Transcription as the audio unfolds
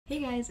Hey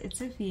guys, it's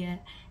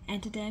Sophia,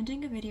 and today I'm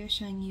doing a video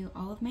showing you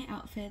all of my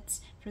outfits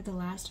for the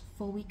last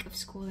full week of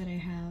school that I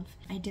have.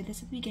 I did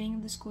this at the beginning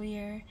of the school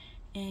year,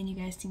 and you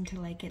guys seemed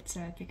to like it, so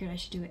I figured I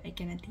should do it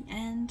again at the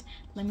end.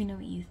 Let me know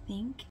what you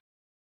think.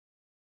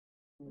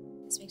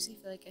 This makes me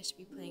feel like I should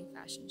be playing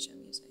fashion show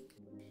music.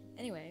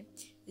 Anyway,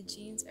 the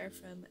jeans are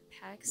from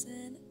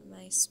Paxson,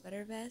 my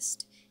sweater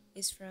vest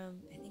is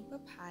from, I think,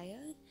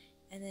 Papaya,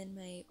 and then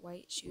my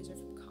white shoes are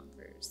from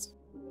Converse.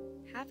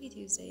 Happy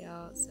Tuesday,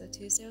 y'all. So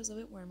Tuesday was a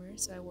little bit warmer,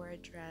 so I wore a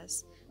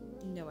dress.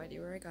 No idea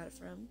where I got it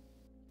from.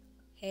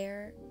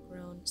 Hair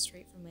grown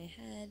straight from my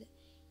head.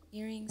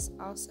 Earrings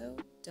also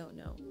don't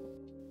know.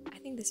 I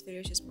think this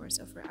video is just more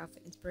so for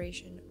outfit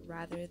inspiration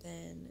rather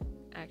than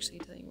actually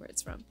telling you where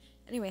it's from.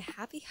 Anyway,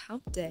 happy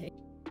hump day.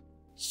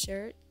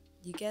 Shirt,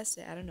 you guessed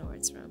it, I don't know where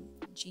it's from.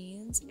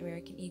 Jeans,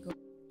 American Eagle,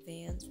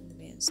 Vans from the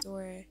Vans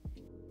store.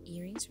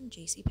 Earrings from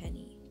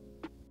JCPenney.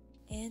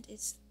 And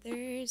it's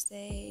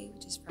Thursday,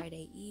 which is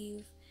Friday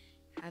Eve.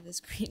 I have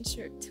this green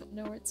shirt, don't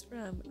know where it's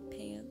from.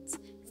 Pants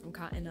from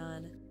Cotton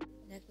On.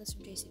 Necklace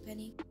from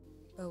JCPenney.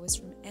 Bow is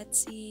from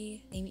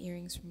Etsy. Same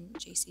earrings from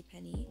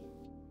JCPenney.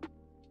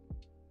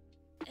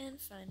 And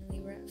finally,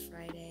 we're at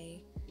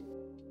Friday.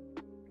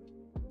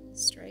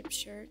 Striped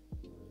shirt,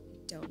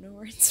 don't know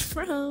where it's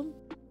from.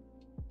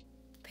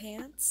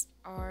 Pants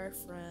are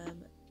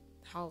from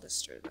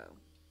Hollister though.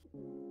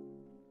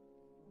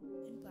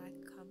 Black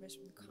Converse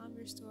from the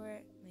Converse store.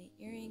 My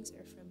earrings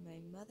are from my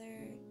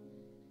mother.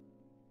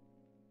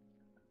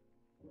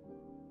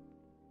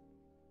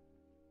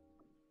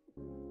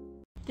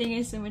 Thank you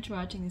guys so much for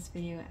watching this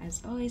video.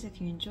 As always,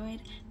 if you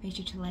enjoyed, make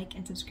sure to like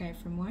and subscribe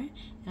for more. And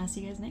I'll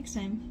see you guys next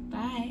time.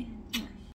 Bye!